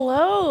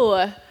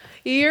Hello.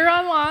 You're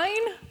online.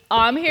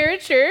 I'm here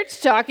at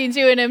church talking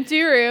to an empty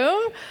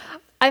room.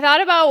 I thought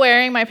about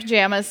wearing my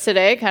pajamas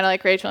today, kind of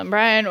like Rachel and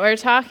Brian were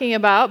talking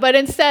about, but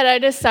instead I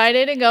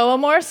decided to go a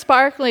more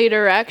sparkly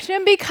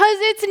direction because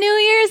it's New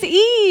Year's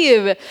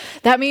Eve.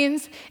 That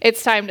means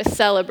it's time to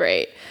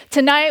celebrate.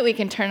 Tonight we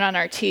can turn on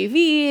our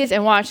TVs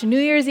and watch New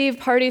Year's Eve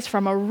parties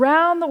from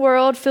around the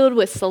world filled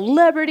with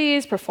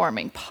celebrities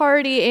performing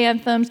party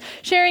anthems,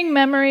 sharing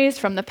memories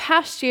from the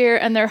past year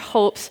and their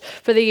hopes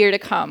for the year to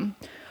come.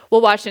 We'll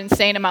watch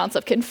insane amounts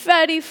of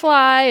confetti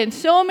fly and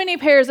so many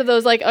pairs of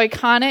those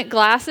iconic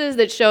glasses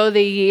that show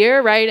the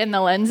year, right, in the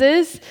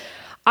lenses.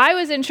 I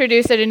was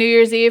introduced at a New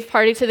Year's Eve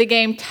party to the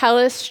game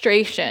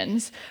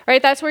Telestrations,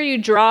 right? That's where you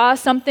draw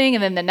something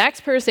and then the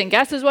next person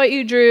guesses what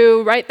you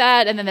drew, write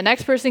that, and then the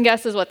next person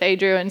guesses what they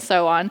drew and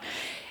so on.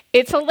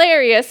 It's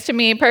hilarious to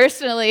me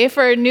personally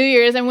for New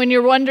Year's, and when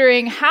you're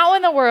wondering how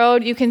in the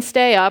world you can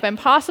stay up and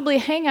possibly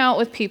hang out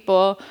with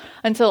people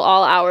until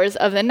all hours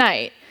of the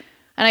night.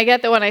 And I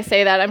get that when I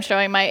say that, I'm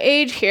showing my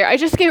age here. I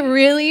just get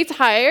really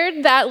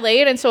tired that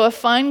late, and so a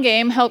fun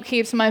game helps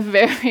keep my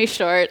very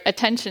short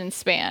attention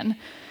span.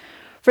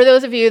 For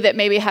those of you that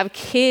maybe have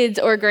kids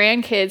or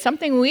grandkids,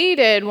 something we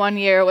did one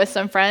year with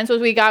some friends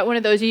was we got one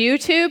of those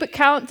YouTube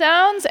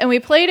countdowns, and we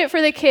played it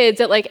for the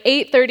kids at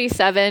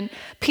 8:37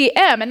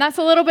 p.m. And that's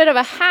a little bit of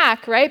a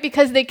hack, right?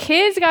 Because the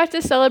kids got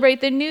to celebrate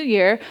the new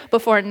year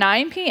before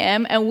 9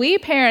 p.m., and we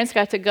parents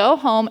got to go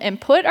home and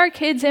put our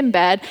kids in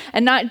bed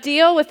and not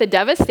deal with the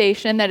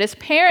devastation that is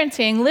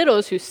parenting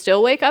littles who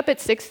still wake up at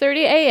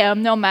 6:30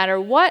 a.m. no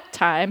matter what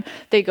time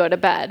they go to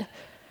bed.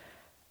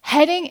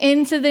 Heading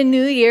into the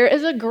new year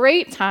is a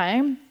great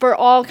time for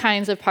all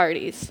kinds of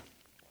parties.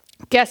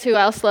 Guess who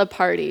else loved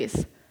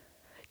parties?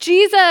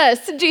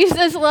 Jesus!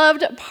 Jesus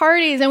loved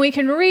parties, and we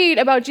can read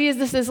about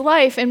Jesus'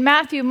 life in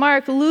Matthew,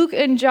 Mark, Luke,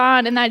 and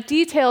John, and that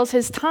details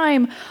his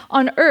time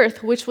on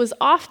earth, which was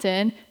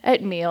often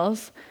at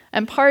meals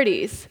and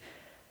parties.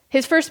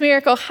 His first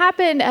miracle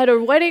happened at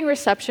a wedding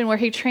reception where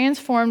he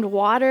transformed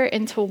water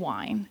into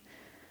wine.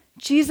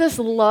 Jesus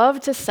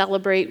loved to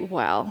celebrate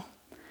well.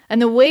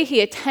 And the way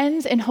he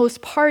attends and hosts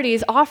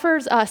parties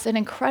offers us an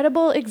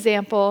incredible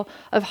example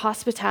of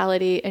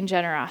hospitality and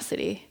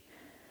generosity.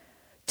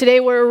 Today,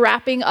 we're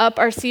wrapping up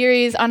our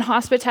series on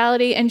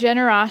hospitality and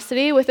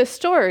generosity with a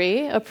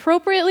story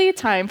appropriately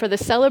timed for the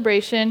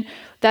celebration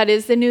that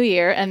is the new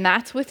year, and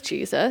that's with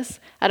Jesus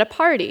at a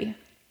party.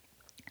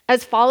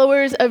 As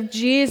followers of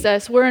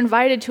Jesus, we're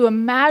invited to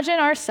imagine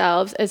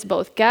ourselves as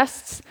both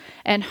guests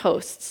and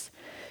hosts.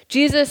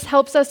 Jesus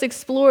helps us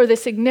explore the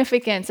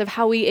significance of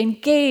how we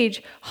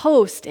engage,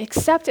 host,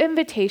 accept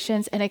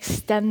invitations, and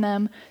extend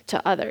them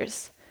to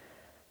others.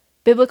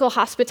 Biblical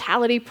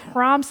hospitality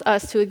prompts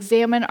us to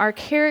examine our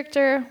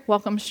character,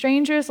 welcome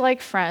strangers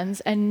like friends,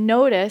 and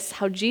notice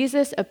how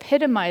Jesus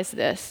epitomized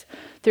this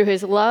through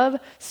his love,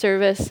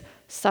 service,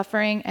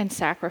 suffering, and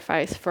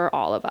sacrifice for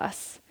all of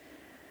us.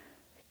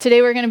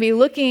 Today we're going to be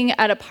looking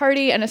at a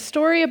party and a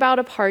story about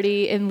a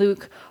party in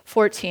Luke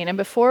 14. And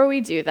before we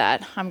do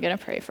that, I'm going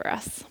to pray for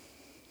us.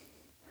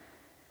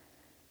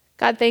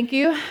 God, thank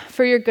you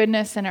for your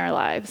goodness in our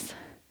lives.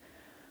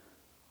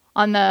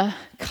 On the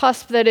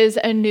cusp that is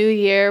a new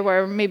year,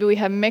 where maybe we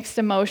have mixed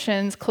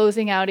emotions,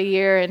 closing out a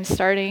year and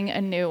starting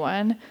a new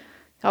one,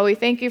 God, we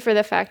thank you for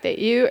the fact that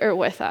you are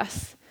with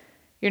us.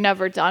 You're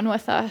never done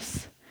with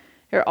us.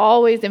 You're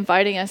always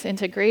inviting us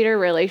into greater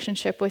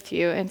relationship with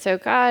you. And so,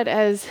 God,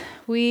 as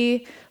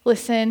we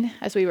listen,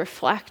 as we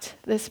reflect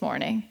this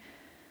morning,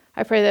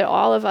 I pray that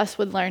all of us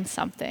would learn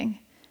something.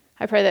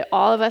 I pray that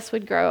all of us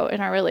would grow in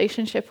our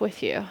relationship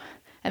with you,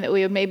 and that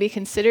we would maybe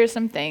consider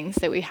some things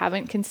that we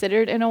haven't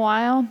considered in a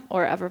while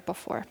or ever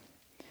before.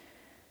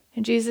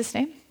 In Jesus'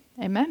 name,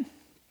 amen.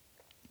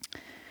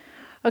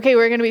 Okay,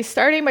 we're going to be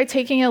starting by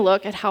taking a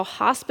look at how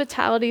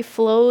hospitality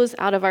flows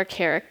out of our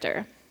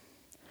character.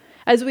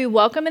 As we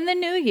welcome in the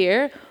new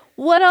year,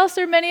 what else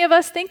are many of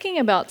us thinking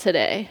about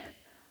today?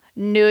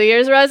 New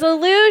Year's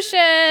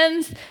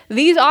resolutions.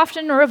 These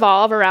often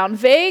revolve around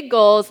vague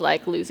goals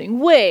like losing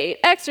weight,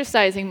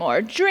 exercising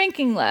more,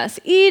 drinking less,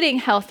 eating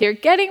healthier,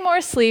 getting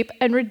more sleep,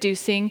 and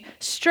reducing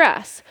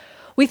stress.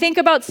 We think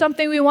about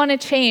something we want to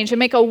change and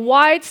make a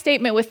wide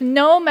statement with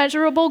no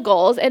measurable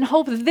goals and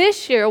hope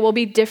this year will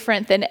be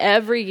different than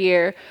every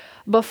year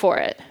before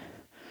it.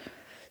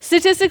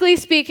 Statistically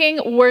speaking,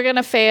 we're going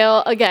to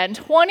fail again.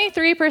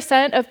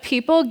 23% of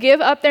people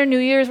give up their New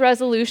Year's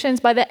resolutions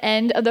by the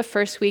end of the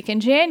first week in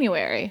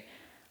January.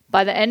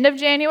 By the end of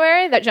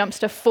January, that jumps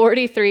to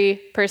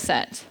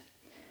 43%.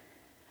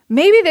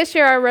 Maybe this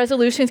year our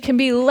resolutions can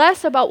be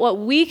less about what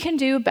we can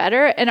do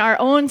better and our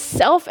own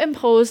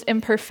self-imposed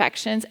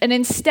imperfections, and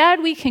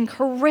instead we can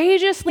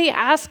courageously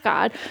ask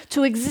God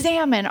to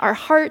examine our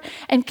heart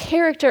and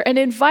character and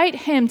invite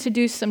him to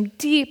do some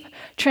deep,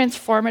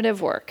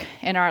 transformative work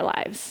in our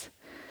lives.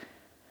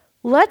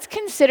 Let's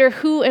consider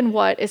who and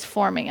what is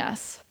forming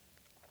us.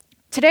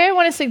 Today, I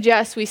want to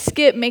suggest we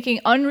skip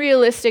making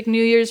unrealistic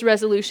New Year's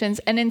resolutions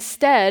and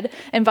instead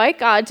invite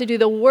God to do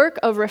the work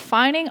of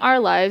refining our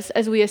lives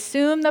as we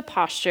assume the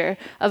posture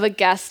of a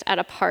guest at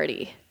a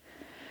party.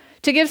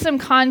 To give some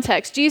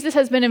context, Jesus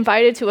has been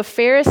invited to a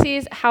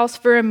Pharisee's house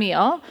for a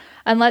meal,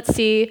 and let's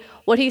see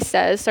what he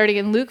says, starting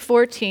in Luke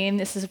 14.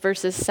 This is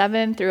verses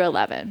 7 through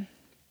 11.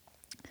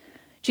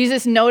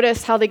 Jesus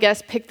noticed how the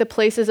guests picked the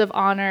places of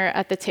honor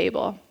at the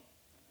table,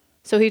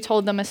 so he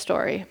told them a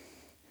story.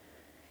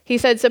 He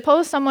said,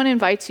 "Suppose someone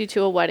invites you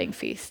to a wedding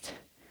feast.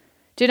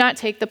 Do not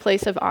take the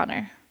place of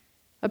honor.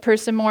 A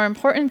person more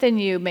important than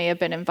you may have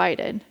been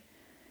invited.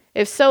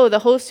 If so, the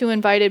host who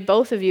invited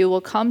both of you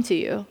will come to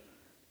you.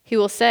 He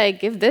will say,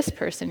 'Give this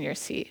person your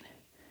seat.'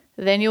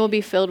 Then you will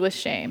be filled with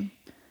shame.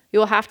 You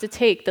will have to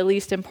take the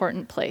least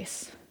important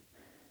place.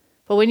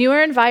 But when you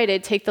are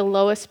invited, take the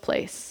lowest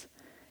place.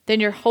 Then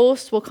your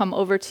host will come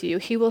over to you.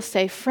 He will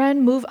say,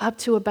 'Friend, move up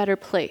to a better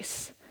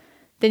place.'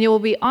 Then you will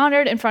be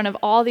honored in front of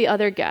all the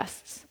other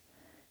guests.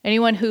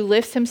 Anyone who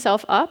lifts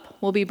himself up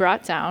will be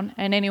brought down,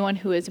 and anyone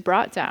who is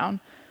brought down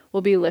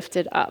will be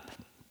lifted up."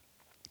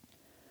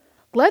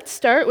 Let's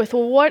start with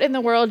what in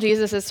the world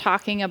Jesus is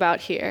talking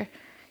about here.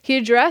 He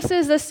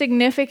addresses the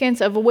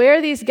significance of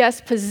where these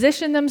guests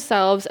position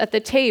themselves at the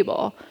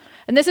table.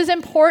 And this is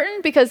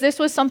important because this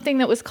was something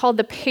that was called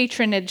the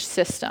patronage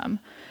system.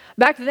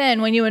 Back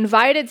then, when you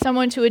invited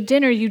someone to a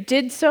dinner, you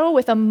did so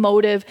with a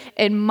motive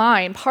in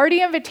mind.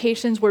 Party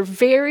invitations were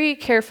very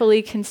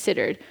carefully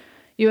considered.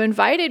 You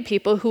invited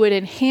people who would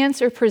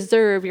enhance or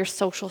preserve your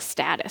social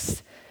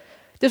status.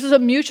 This was a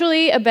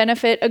mutually a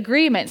benefit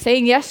agreement.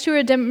 Saying yes to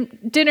a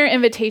dinner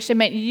invitation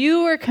meant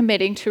you were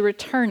committing to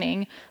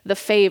returning the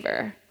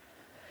favor.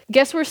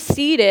 Guests were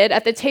seated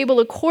at the table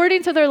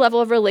according to their level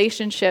of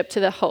relationship to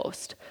the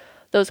host.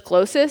 Those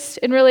closest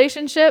in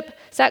relationship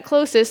sat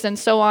closest and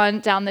so on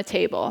down the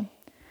table.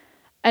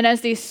 And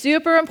as these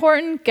super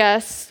important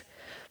guests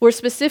were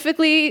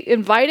specifically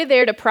invited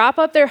there to prop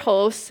up their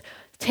hosts,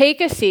 take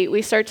a seat,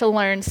 we start to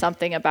learn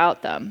something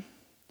about them.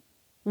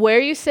 Where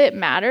you sit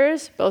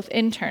matters both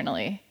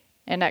internally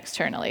and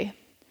externally.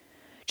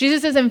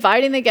 Jesus is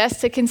inviting the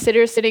guests to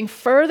consider sitting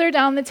further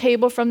down the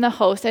table from the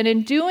host, and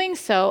in doing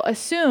so,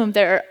 assume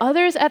there are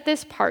others at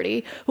this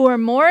party who are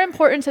more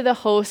important to the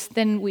host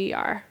than we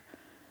are.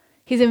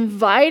 He's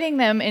inviting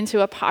them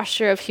into a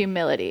posture of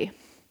humility.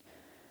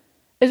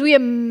 As we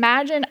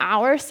imagine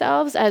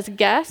ourselves as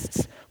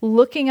guests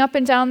looking up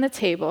and down the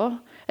table,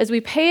 as we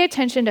pay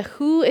attention to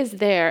who is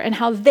there and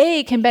how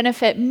they can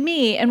benefit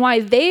me and why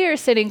they are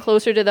sitting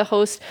closer to the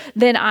host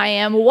than I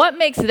am, what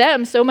makes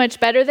them so much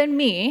better than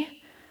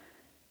me,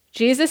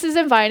 Jesus is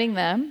inviting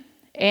them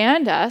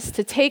and us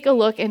to take a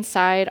look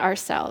inside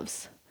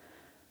ourselves.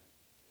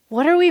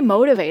 What are we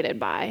motivated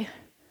by?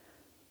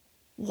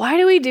 Why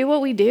do we do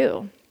what we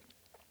do?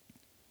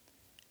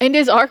 And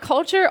is our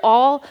culture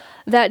all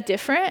that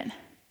different?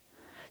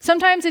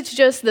 Sometimes it's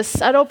just the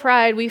subtle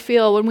pride we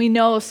feel when we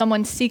know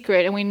someone's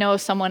secret and we know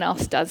someone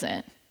else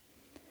doesn't.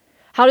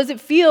 How does it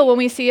feel when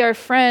we see our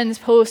friends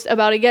post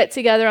about a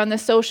get-together on the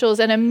socials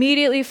and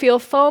immediately feel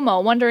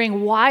FOMO,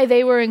 wondering why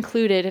they were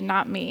included and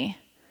not me?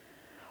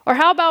 Or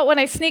how about when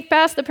I sneak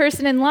past the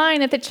person in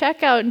line at the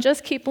checkout and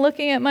just keep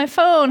looking at my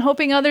phone,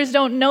 hoping others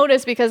don't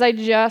notice because I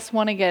just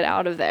want to get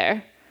out of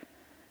there?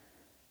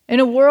 In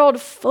a world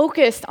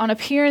focused on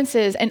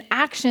appearances and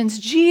actions,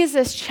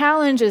 Jesus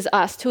challenges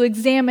us to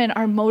examine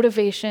our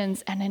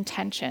motivations and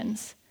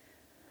intentions.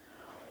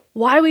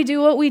 Why we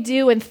do what we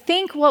do and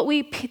think what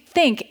we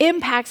think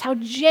impacts how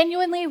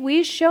genuinely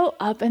we show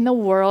up in the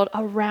world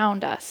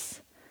around us.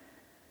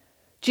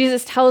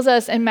 Jesus tells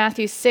us in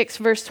Matthew 6,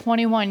 verse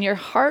 21, your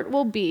heart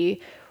will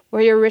be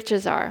where your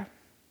riches are.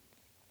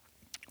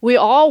 We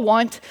all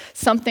want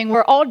something.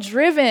 We're all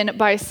driven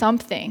by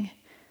something.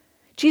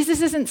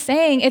 Jesus isn't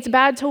saying it's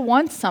bad to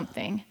want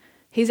something.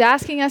 He's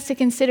asking us to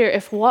consider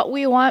if what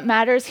we want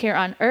matters here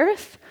on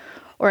earth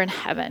or in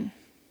heaven.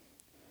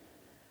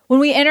 When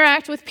we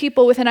interact with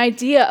people with an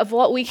idea of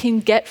what we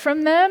can get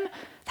from them,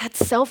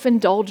 that's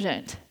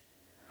self-indulgent.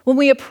 When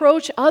we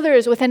approach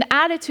others with an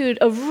attitude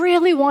of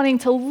really wanting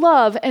to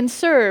love and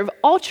serve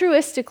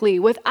altruistically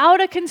without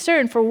a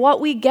concern for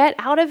what we get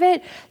out of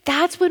it,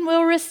 that's when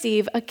we'll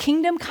receive a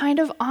kingdom kind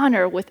of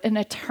honor with an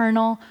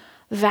eternal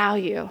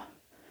value.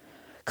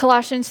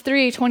 Colossians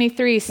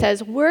 3:23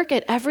 says, work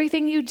at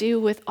everything you do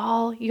with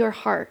all your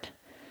heart.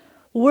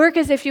 Work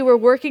as if you were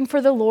working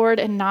for the Lord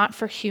and not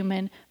for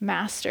human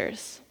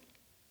masters.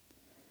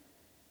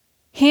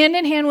 Hand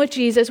in hand with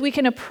Jesus, we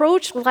can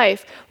approach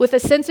life with a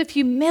sense of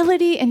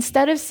humility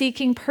instead of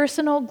seeking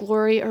personal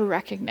glory or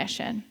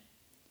recognition.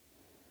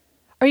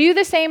 Are you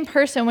the same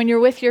person when you're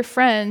with your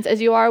friends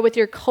as you are with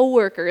your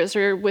coworkers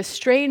or with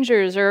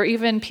strangers or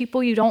even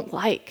people you don't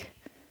like?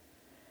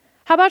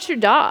 How about your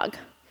dog?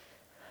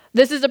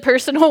 This is a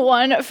personal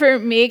one for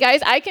me,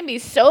 guys. I can be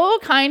so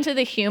kind to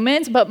the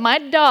humans, but my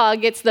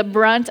dog gets the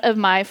brunt of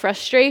my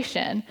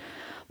frustration.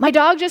 My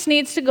dog just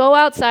needs to go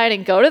outside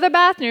and go to the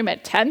bathroom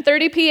at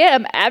 10:30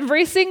 p.m.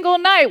 every single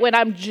night when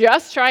I'm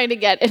just trying to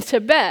get into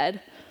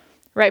bed.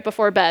 Right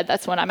before bed,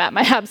 that's when I'm at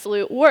my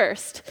absolute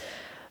worst.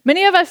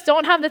 Many of us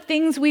don't have the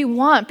things we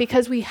want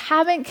because we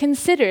haven't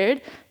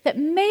considered that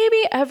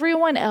maybe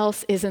everyone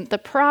else isn't the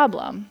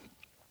problem.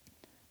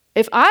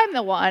 If I'm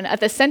the one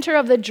at the center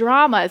of the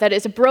drama that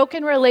is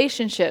broken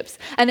relationships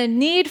and a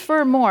need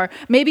for more,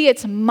 maybe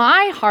it's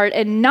my heart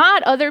and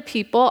not other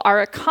people,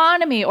 our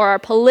economy, or our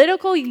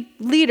political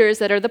leaders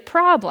that are the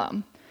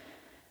problem.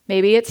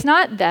 Maybe it's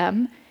not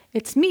them,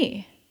 it's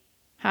me.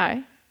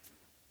 Hi,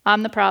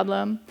 I'm the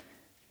problem.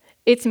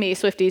 It's me,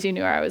 Swifties, you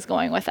knew where I was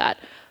going with that.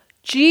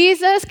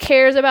 Jesus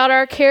cares about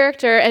our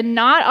character and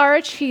not our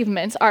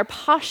achievements, our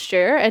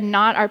posture and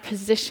not our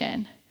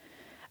position.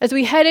 As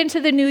we head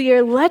into the new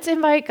year, let's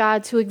invite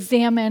God to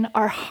examine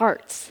our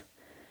hearts.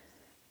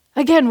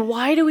 Again,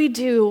 why do we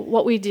do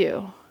what we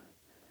do?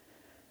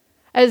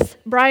 As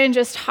Brian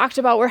just talked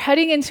about, we're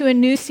heading into a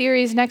new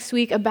series next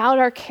week about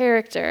our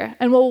character,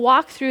 and we'll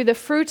walk through the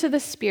fruits of the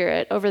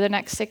Spirit over the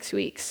next 6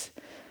 weeks.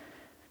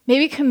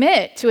 Maybe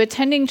commit to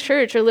attending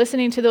church or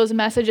listening to those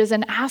messages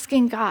and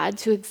asking God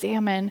to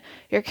examine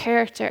your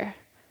character.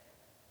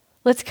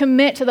 Let's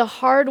commit to the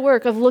hard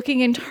work of looking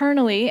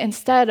internally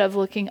instead of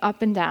looking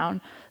up and down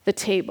the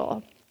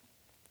table.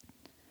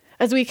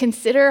 As we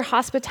consider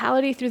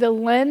hospitality through the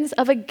lens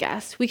of a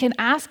guest, we can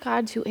ask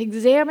God to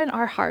examine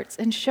our hearts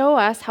and show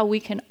us how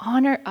we can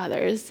honor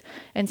others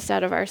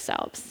instead of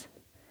ourselves.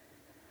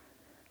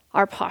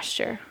 Our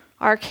posture,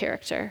 our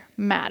character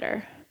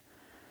matter.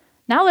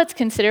 Now let's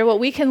consider what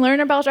we can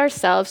learn about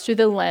ourselves through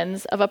the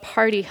lens of a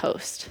party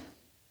host.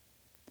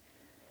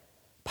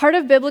 Part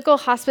of biblical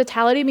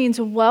hospitality means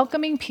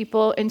welcoming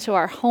people into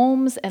our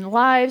homes and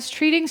lives,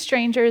 treating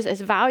strangers as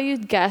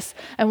valued guests,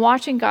 and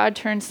watching God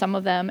turn some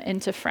of them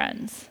into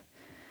friends.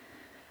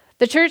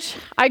 The church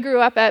I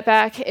grew up at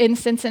back in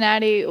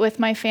Cincinnati with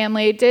my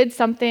family did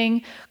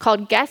something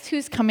called Guess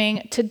Who's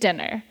Coming to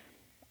Dinner.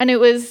 And it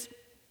was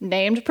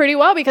named pretty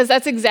well because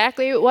that's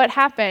exactly what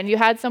happened. You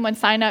had someone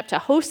sign up to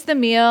host the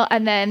meal,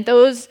 and then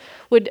those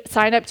would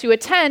sign up to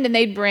attend, and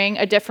they'd bring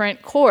a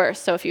different course.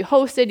 So if you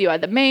hosted, you had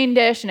the main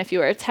dish, and if you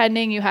were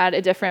attending, you had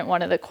a different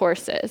one of the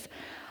courses.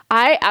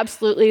 I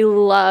absolutely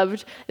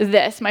loved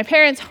this. My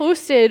parents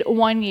hosted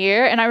one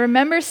year, and I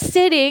remember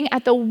sitting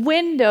at the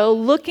window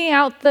looking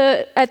out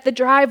at the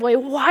driveway,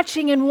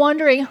 watching and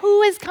wondering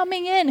who is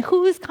coming in,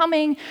 who is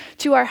coming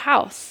to our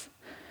house.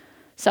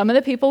 Some of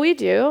the people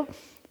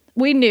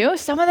we knew,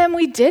 some of them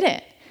we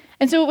didn't.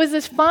 And so it was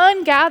this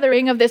fun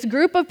gathering of this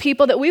group of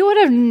people that we would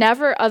have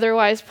never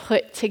otherwise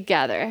put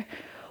together.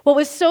 What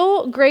was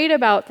so great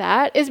about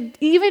that is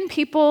even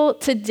people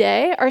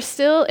today are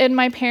still in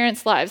my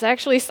parents' lives. I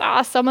actually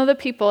saw some of the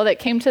people that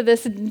came to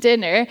this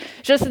dinner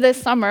just this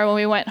summer when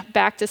we went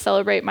back to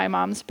celebrate my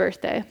mom's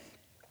birthday.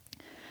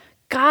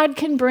 God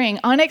can bring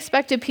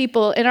unexpected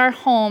people in our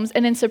homes,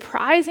 and in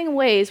surprising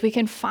ways, we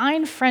can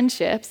find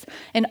friendships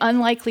in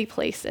unlikely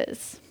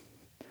places.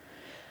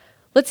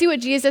 Let's see what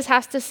Jesus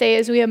has to say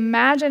as we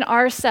imagine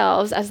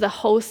ourselves as the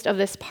host of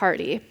this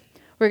party.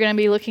 We're going to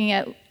be looking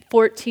at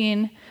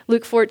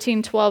Luke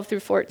 14, 12 through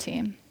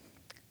 14.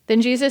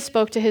 Then Jesus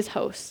spoke to his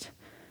host.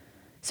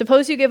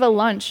 Suppose you give a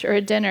lunch or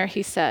a dinner,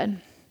 he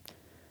said.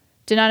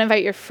 Do not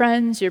invite your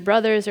friends, your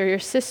brothers, or your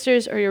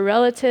sisters, or your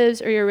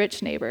relatives, or your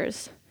rich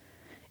neighbors.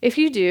 If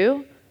you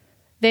do,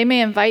 they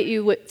may invite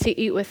you to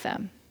eat with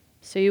them,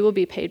 so you will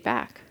be paid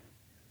back.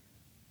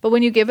 But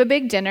when you give a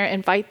big dinner,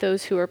 invite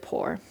those who are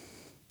poor.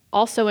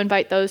 Also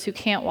invite those who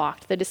can't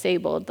walk, the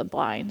disabled, the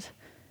blind.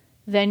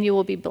 Then you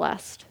will be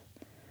blessed.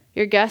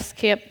 Your guests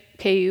can't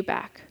pay you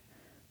back,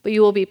 but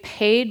you will be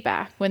paid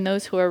back when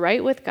those who are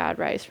right with God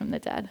rise from the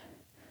dead.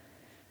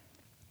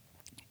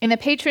 In the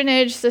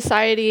patronage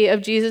society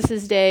of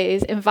Jesus'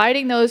 days,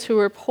 inviting those who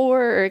were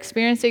poor or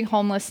experiencing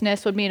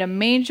homelessness would mean a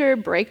major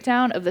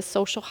breakdown of the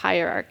social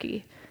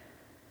hierarchy.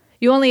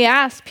 You only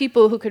asked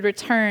people who could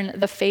return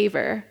the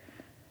favor.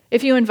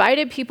 If you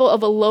invited people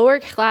of a lower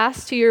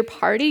class to your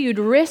party, you'd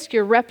risk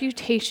your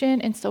reputation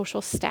and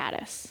social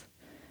status.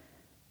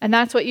 And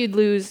that's what you'd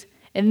lose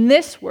in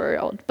this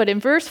world. But in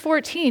verse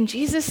 14,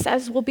 Jesus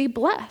says we'll be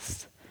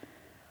blessed.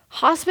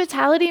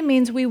 Hospitality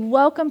means we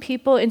welcome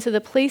people into the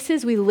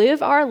places we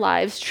live our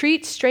lives,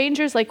 treat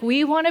strangers like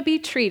we want to be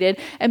treated,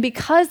 and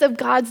because of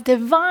God's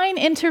divine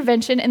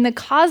intervention in the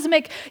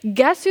cosmic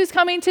guess who's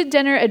coming to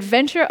dinner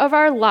adventure of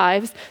our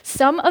lives,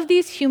 some of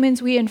these humans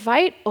we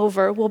invite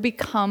over will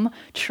become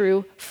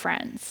true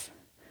friends.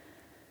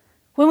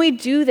 When we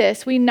do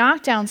this, we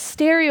knock down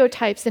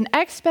stereotypes and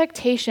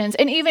expectations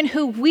and even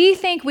who we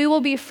think we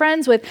will be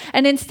friends with,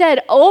 and instead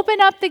open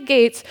up the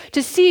gates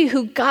to see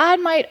who God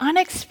might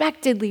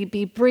unexpectedly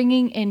be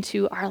bringing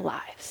into our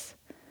lives.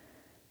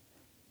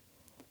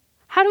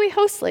 How do we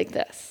host like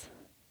this?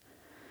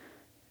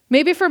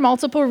 Maybe for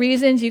multiple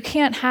reasons you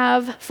can't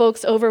have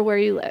folks over where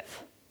you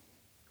live.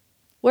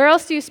 Where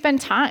else do you spend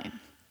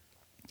time?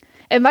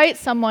 Invite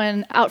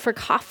someone out for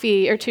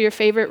coffee or to your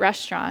favorite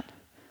restaurant.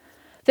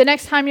 The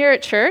next time you're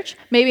at church,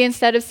 maybe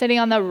instead of sitting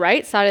on the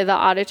right side of the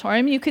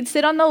auditorium, you could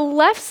sit on the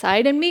left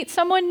side and meet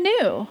someone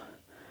new.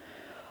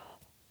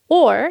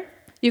 Or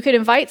you could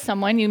invite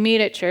someone you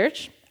meet at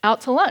church out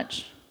to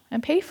lunch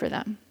and pay for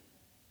them.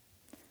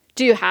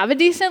 Do you have a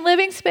decent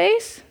living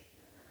space?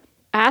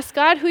 Ask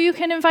God who you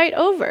can invite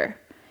over.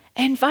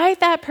 Invite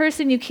that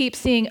person you keep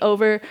seeing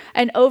over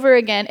and over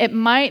again. It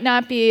might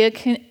not be a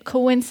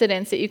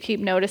coincidence that you keep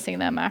noticing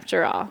them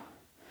after all.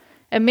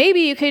 And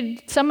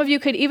maybe some of you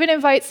could even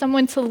invite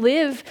someone to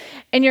live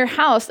in your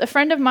house. A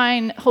friend of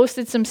mine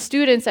hosted some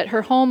students at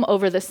her home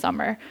over the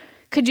summer.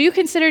 Could you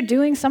consider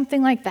doing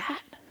something like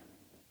that?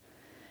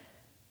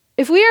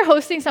 If we are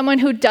hosting someone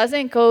who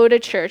doesn't go to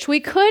church, we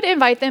could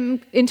invite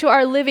them into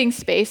our living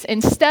space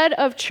instead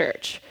of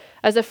church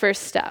as a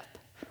first step.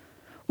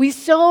 We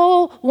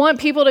so want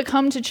people to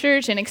come to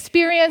church and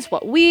experience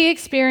what we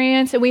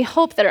experience, and we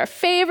hope that our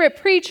favorite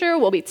preacher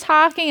will be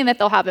talking and that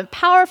they'll have a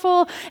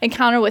powerful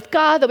encounter with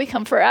God, that we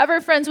become forever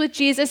friends with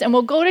Jesus, and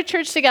we'll go to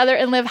church together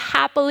and live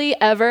happily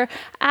ever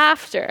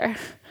after.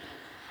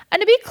 And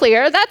to be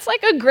clear, that's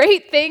like a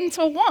great thing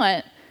to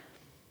want.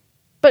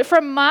 But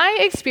from my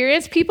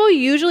experience, people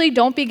usually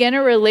don't begin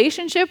a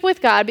relationship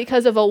with God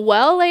because of a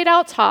well laid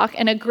out talk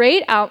and a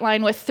great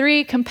outline with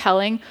 3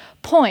 compelling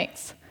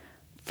points.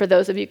 For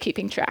those of you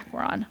keeping track,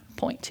 we're on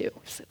point 2.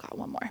 So got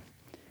one more.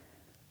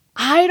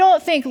 I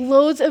don't think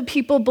loads of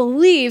people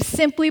believe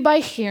simply by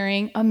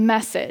hearing a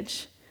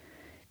message.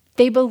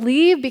 They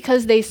believe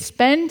because they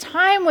spend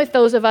time with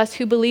those of us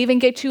who believe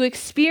and get to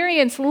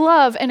experience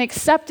love and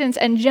acceptance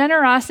and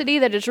generosity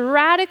that is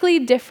radically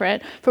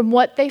different from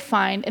what they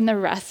find in the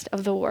rest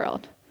of the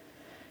world.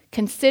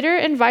 Consider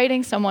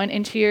inviting someone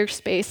into your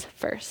space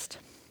first.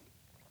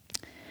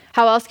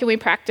 How else can we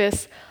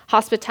practice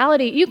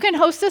hospitality? You can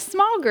host a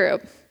small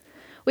group.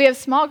 We have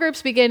small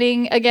groups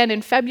beginning again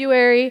in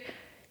February.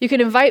 You can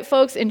invite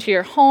folks into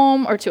your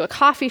home or to a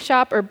coffee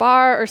shop or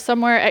bar or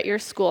somewhere at your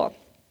school.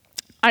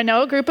 I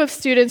know a group of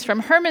students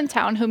from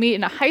Hermantown who meet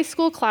in a high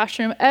school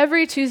classroom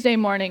every Tuesday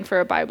morning for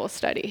a Bible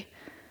study.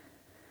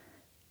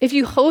 If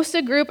you host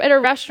a group at a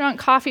restaurant,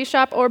 coffee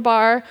shop, or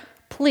bar,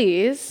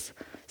 please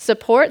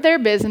support their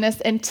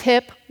business and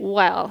tip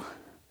well.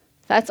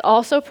 That's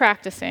also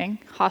practicing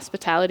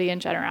hospitality and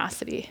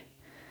generosity.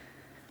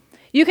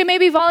 You can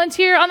maybe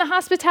volunteer on the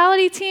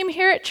hospitality team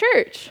here at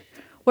church.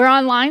 We're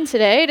online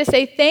today to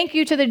say thank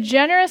you to the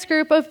generous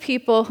group of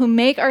people who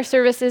make our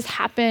services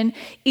happen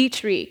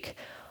each week.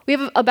 We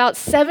have about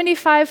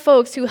 75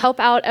 folks who help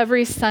out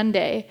every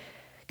Sunday.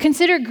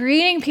 Consider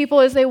greeting people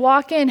as they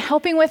walk in,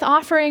 helping with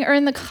offering, or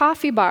in the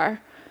coffee bar.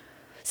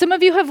 Some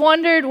of you have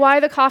wondered why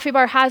the coffee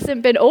bar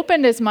hasn't been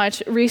opened as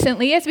much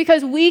recently. It's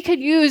because we could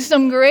use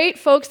some great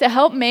folks to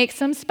help make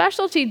some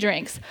specialty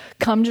drinks.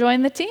 Come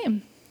join the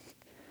team.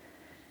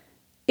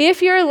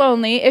 If you're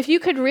lonely, if you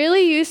could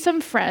really use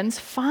some friends,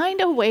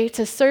 find a way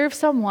to serve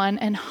someone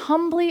and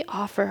humbly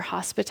offer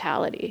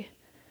hospitality.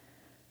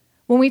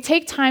 When we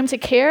take time to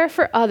care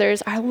for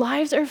others, our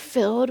lives are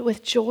filled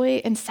with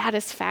joy and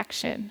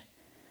satisfaction.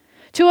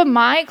 2 of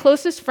my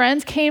closest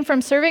friends came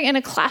from serving in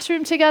a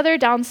classroom together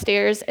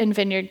downstairs in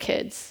Vineyard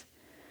Kids.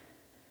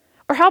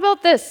 Or how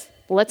about this?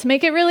 Let's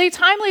make it really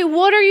timely.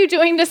 What are you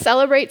doing to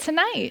celebrate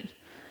tonight?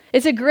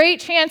 It's a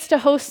great chance to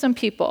host some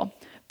people.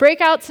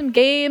 Break out some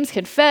games,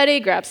 confetti,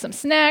 grab some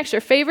snacks,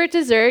 your favorite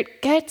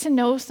dessert, get to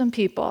know some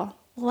people,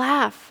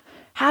 laugh,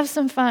 have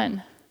some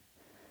fun.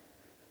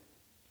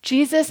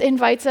 Jesus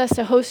invites us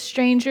to host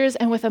strangers,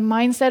 and with a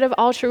mindset of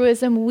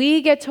altruism,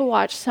 we get to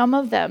watch some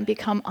of them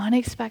become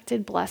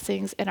unexpected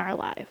blessings in our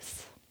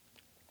lives.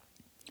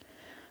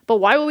 But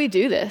why will we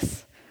do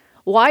this?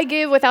 Why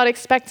give without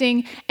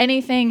expecting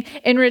anything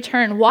in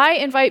return? Why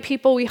invite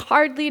people we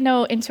hardly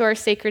know into our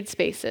sacred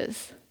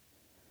spaces?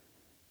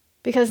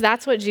 Because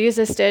that's what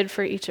Jesus did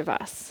for each of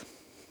us.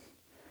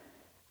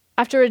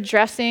 After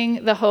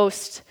addressing the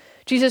host,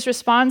 Jesus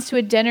responds to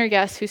a dinner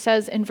guest who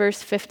says in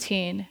verse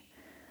 15,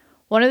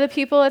 one of the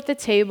people at the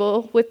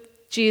table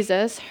with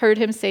Jesus heard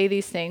him say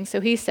these things.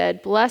 So he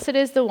said, "Blessed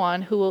is the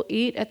one who will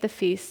eat at the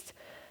feast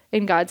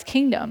in God's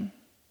kingdom."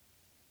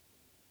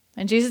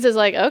 And Jesus is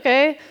like,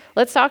 okay,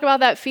 let's talk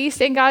about that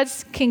feast in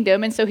God's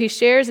kingdom. And so he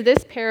shares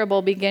this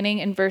parable beginning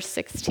in verse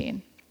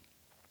 16.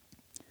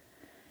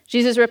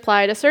 Jesus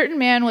replied, "A certain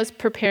man was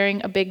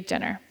preparing a big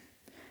dinner.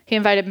 He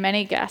invited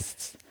many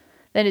guests.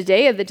 Then a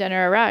day of the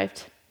dinner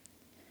arrived.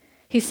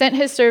 He sent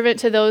his servant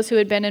to those who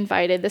had been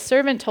invited. The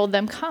servant told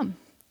them, 'Come.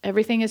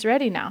 Everything is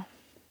ready now.'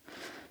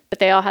 But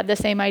they all had the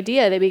same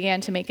idea. They began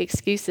to make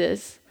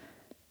excuses.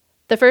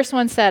 The first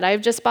one said,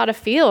 'I've just bought a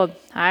field.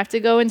 I have to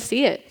go and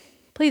see it.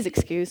 Please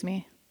excuse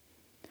me.'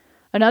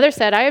 Another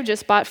said, 'I have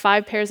just bought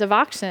 5 pairs of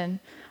oxen.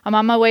 I'm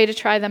on my way to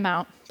try them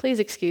out. Please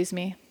excuse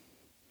me.'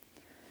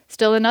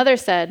 Still another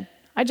said,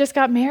 'I just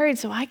got married,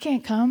 so I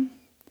can't come.'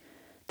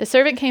 The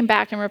servant came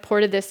back and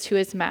reported this to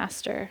his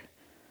master.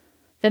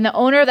 Then the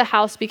owner of the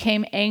house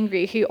became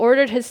angry. He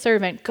ordered his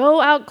servant, 'Go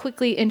out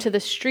quickly into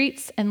the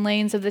streets and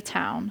lanes of the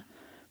town.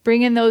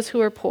 Bring in those who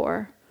are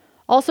poor.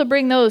 Also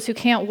bring those who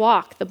can't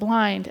walk, the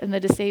blind and the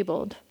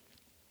disabled.'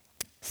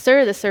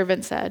 'Sir,' the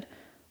servant said,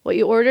 'what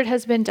you ordered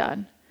has been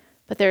done,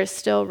 but there is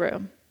still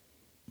room.'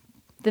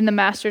 Then the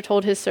master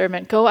told his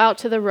servant, 'Go out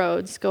to the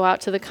roads, go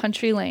out to the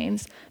country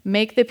lanes,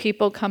 make the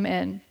people come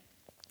in.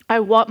 I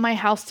want my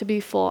house to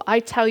be full. I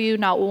tell you,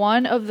 not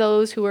one of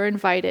those who are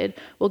invited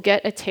will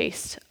get a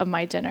taste of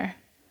my dinner.'"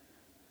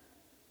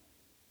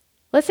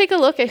 Let's take a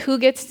look at who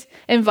gets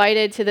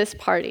invited to this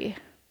party.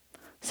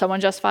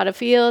 Someone just bought a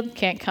field,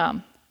 can't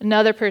come.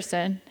 Another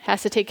person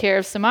has to take care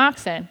of some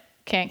oxen,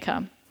 can't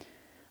come.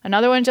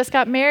 Another one just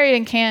got married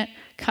and can't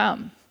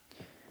come.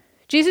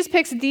 Jesus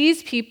picks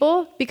these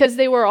people because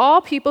they were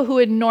all people who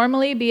would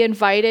normally be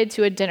invited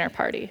to a dinner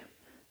party.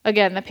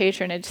 Again, the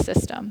patronage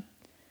system.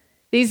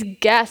 These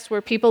guests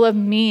were people of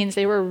means,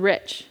 they were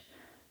rich,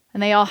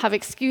 and they all have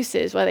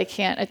excuses why they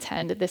can't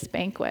attend this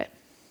banquet.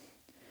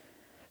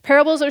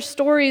 Parables are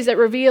stories that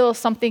reveal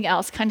something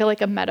else, kind of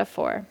like a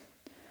metaphor.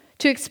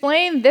 To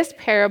explain this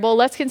parable,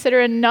 let's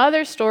consider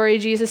another story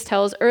Jesus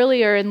tells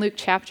earlier in Luke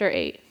chapter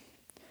 8.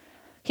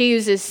 He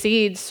uses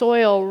seeds,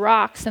 soil,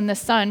 rocks, and the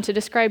sun to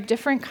describe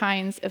different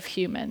kinds of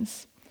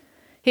humans.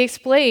 He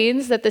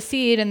explains that the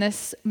seed in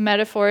this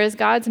metaphor is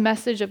God's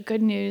message of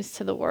good news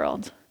to the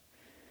world.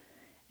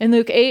 In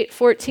Luke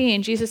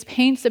 8:14, Jesus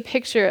paints a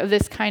picture of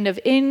this kind of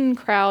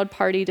in-crowd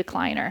party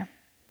decliner.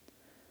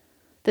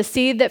 The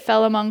seed that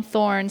fell among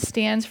thorns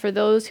stands for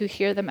those who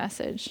hear the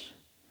message.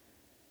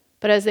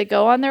 But as they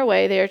go on their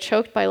way, they are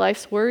choked by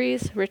life's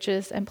worries,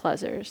 riches, and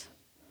pleasures.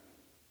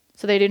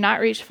 So they do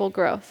not reach full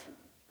growth.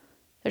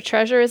 Their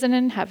treasure isn't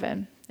in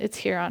heaven, it's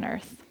here on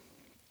earth.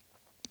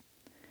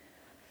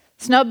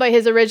 Snubbed by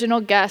his original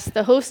guest,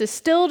 the host is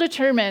still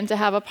determined to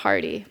have a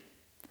party.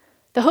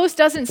 The host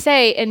doesn't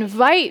say,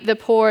 invite the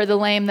poor, the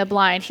lame, the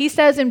blind. He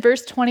says in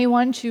verse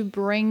 21 to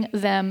bring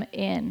them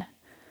in.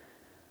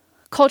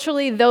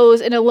 Culturally, those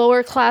in a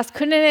lower class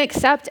couldn't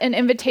accept an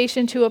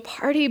invitation to a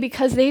party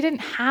because they didn't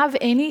have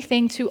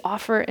anything to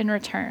offer in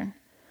return.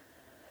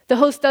 The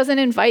host doesn't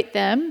invite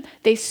them.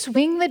 They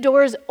swing the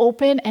doors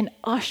open and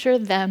usher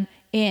them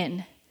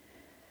in.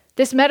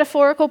 This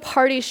metaphorical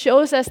party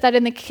shows us that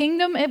in the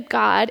kingdom of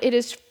God, it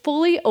is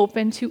fully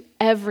open to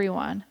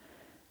everyone.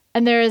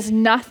 And there is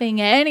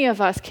nothing any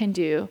of us can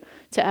do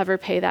to ever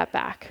pay that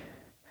back.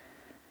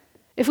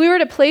 If we were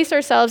to place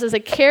ourselves as a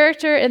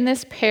character in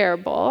this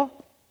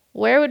parable,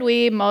 where would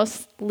we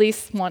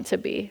least want to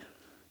be?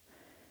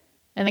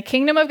 In the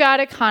kingdom of God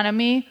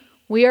economy,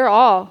 we are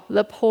all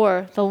the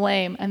poor, the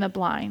lame, and the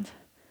blind.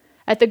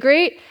 At the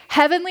great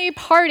heavenly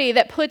party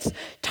that puts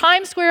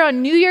Times Square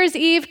on New Year's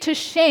Eve to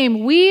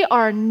shame, we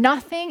are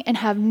nothing and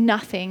have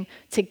nothing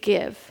to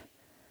give.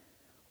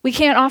 We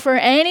can't offer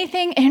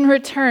anything in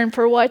return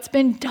for what's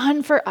been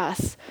done for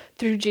us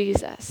through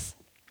Jesus.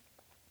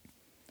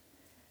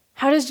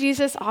 How does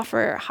Jesus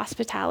offer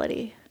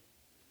hospitality?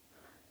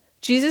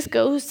 Jesus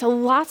goes to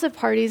lots of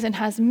parties and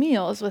has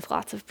meals with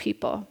lots of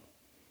people.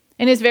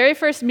 In his very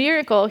first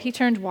miracle, he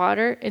turned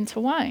water into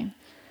wine.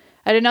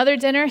 At another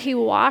dinner, he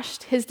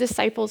washed his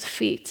disciples'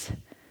 feet.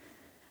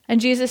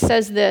 And Jesus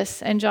says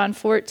this in John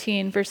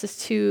 14, verses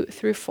 2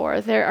 through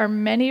 4, "There are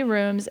many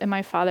rooms in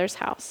my Father's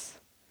house.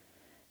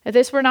 If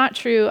this were not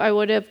true, I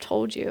would have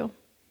told you.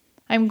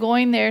 I'm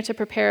going there to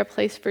prepare a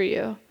place for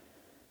you.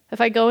 If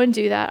I go and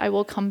do that, I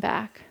will come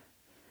back,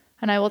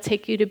 and I will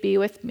take you to be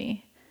with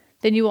me.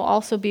 Then you will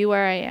also be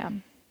where I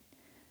am.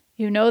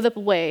 You know the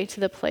way to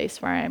the place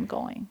where I am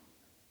going."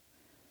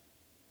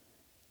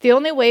 The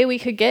only way we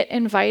could get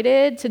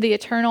invited to the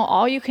eternal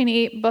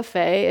all-you-can-eat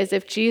buffet is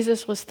if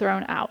Jesus was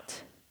thrown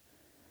out.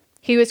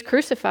 He was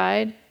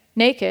crucified,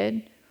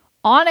 naked,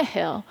 on a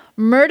hill,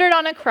 murdered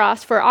on a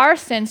cross for our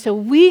sins so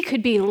we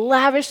could be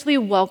lavishly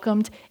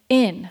welcomed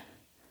in.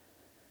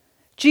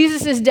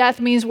 Jesus' death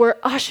means we're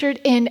ushered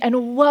in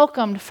and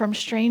welcomed from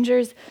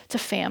strangers to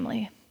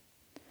family.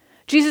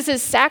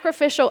 Jesus'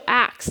 sacrificial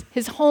acts,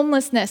 his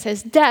homelessness,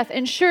 his death,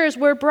 ensures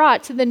we're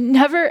brought to the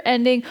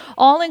never-ending,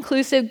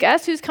 all-inclusive,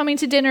 guess who's coming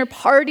to dinner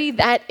party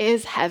that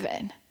is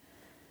heaven.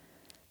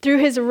 Through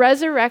his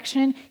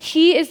resurrection,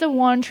 he is the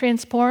one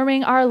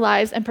transforming our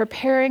lives and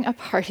preparing a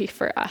party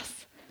for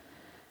us.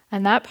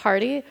 And that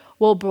party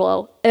will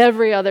blow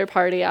every other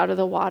party out of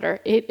the water.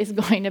 It is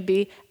going to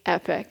be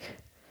epic.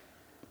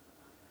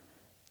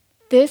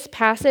 This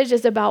passage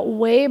is about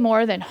way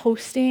more than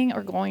hosting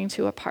or going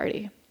to a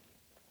party.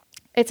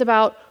 It's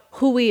about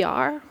who we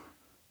are,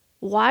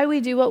 why we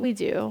do what we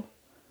do,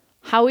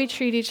 how we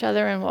treat each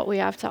other, and what we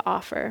have to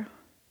offer.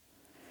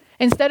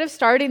 Instead of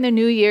starting the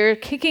new year,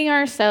 kicking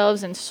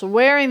ourselves and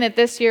swearing that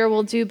this year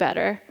will do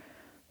better,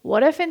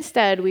 what if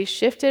instead we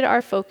shifted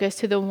our focus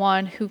to the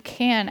one who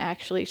can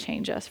actually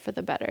change us for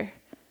the better?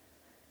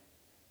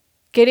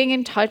 Getting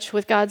in touch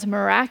with God's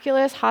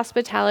miraculous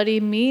hospitality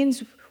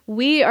means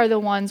we are the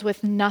ones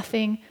with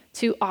nothing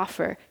to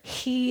offer.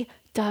 He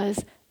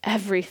does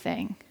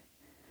everything.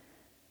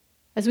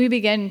 As we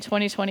begin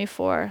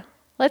 2024,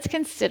 let's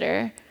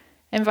consider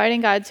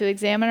inviting God to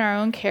examine our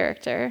own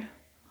character,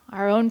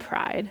 our own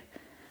pride,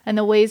 and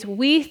the ways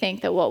we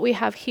think that what we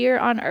have here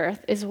on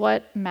earth is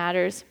what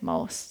matters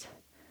most.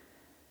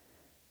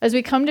 As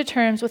we come to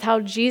terms with how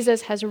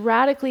Jesus has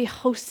radically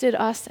hosted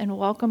us and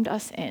welcomed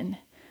us in,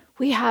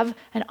 we have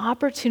an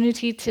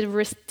opportunity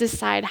to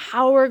decide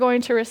how we're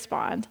going to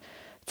respond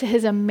to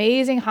his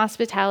amazing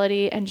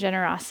hospitality and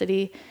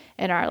generosity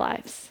in our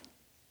lives.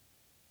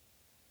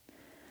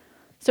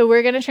 So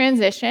we're going to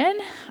transition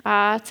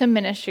to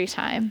ministry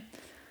time.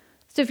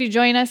 So if you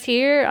join us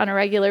here on a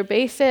regular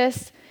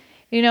basis,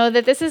 you know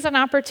that this is an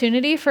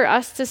opportunity for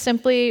us to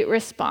simply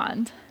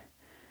respond.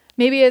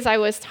 Maybe as I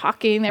was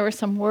talking, there were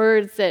some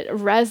words that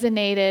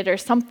resonated or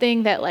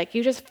something that like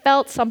you just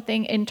felt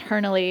something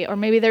internally, or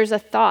maybe there's a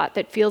thought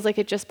that feels like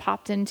it just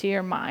popped into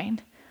your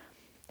mind.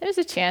 There's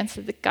a chance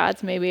that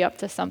God's maybe up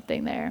to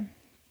something there.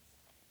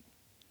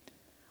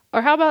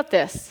 Or how about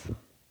this?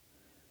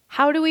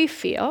 How do we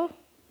feel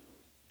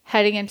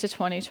heading into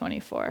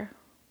 2024?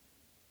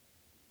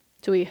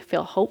 Do we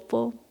feel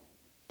hopeful,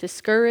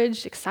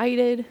 discouraged,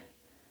 excited,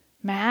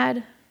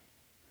 mad?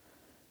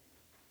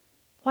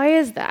 Why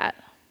is that?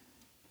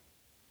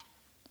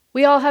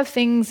 We all have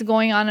things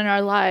going on in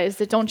our lives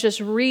that don't just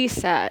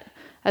reset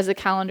as the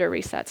calendar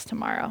resets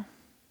tomorrow.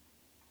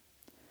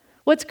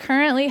 What's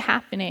currently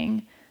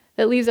happening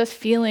that leaves us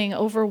feeling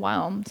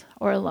overwhelmed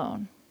or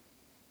alone?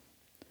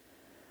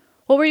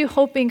 What were you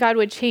hoping God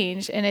would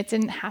change and it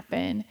didn't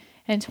happen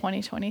in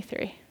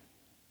 2023?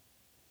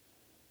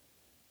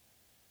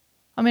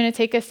 I'm going to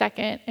take a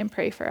second and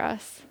pray for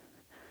us.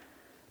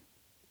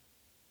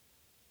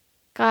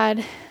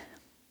 God,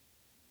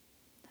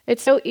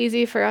 it's so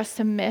easy for us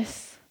to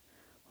miss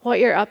what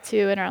you're up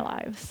to in our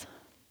lives.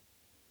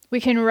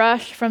 We can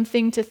rush from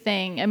thing to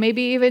thing, and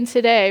maybe even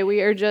today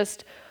we are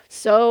just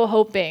so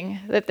hoping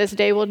that this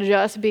day will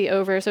just be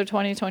over, so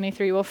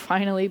 2023 will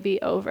finally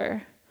be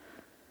over.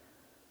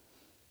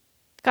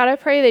 God, I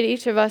pray that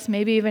each of us,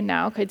 maybe even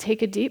now, could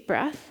take a deep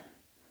breath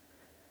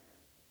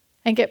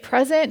and get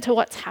present to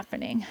what's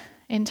happening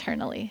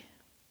internally.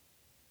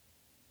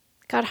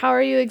 God, how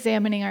are you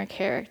examining our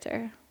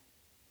character?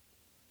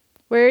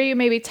 Where are you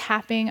maybe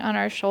tapping on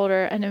our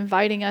shoulder and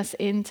inviting us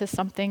into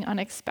something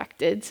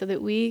unexpected so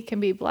that we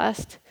can be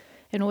blessed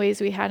in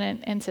ways we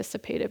hadn't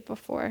anticipated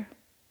before?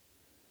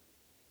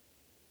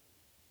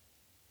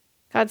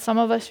 God, some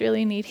of us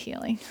really need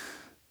healing.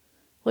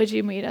 Would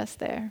you meet us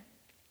there?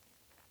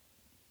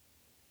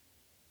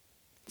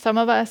 Some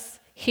of us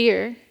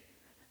hear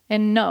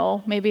and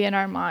know, maybe in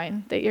our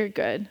mind, that you're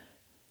good,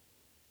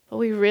 but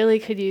we really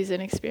could use an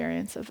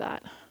experience of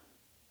that.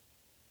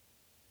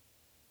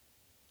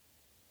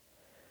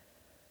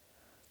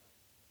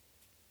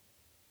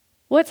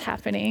 What's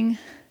happening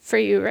for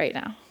you right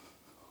now?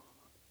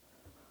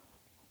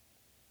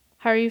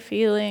 How are you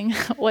feeling?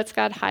 What's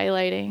God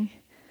highlighting?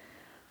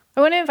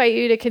 I want to invite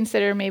you to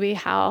consider maybe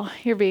how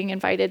you're being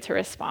invited to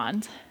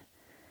respond.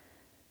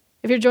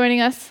 If you're joining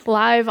us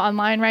live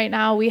online right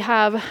now, we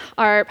have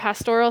our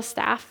pastoral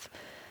staff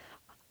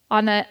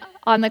on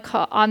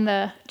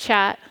the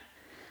chat,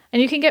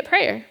 and you can get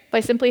prayer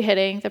by simply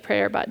hitting the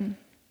prayer button.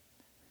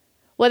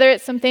 Whether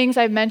it's some things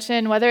I've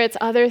mentioned, whether it's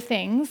other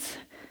things,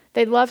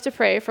 they'd love to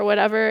pray for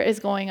whatever is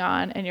going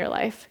on in your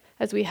life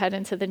as we head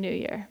into the new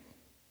year.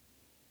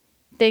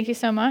 Thank you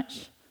so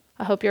much.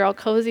 I hope you're all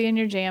cozy in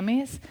your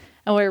jammies,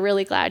 and we're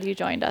really glad you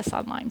joined us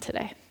online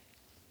today.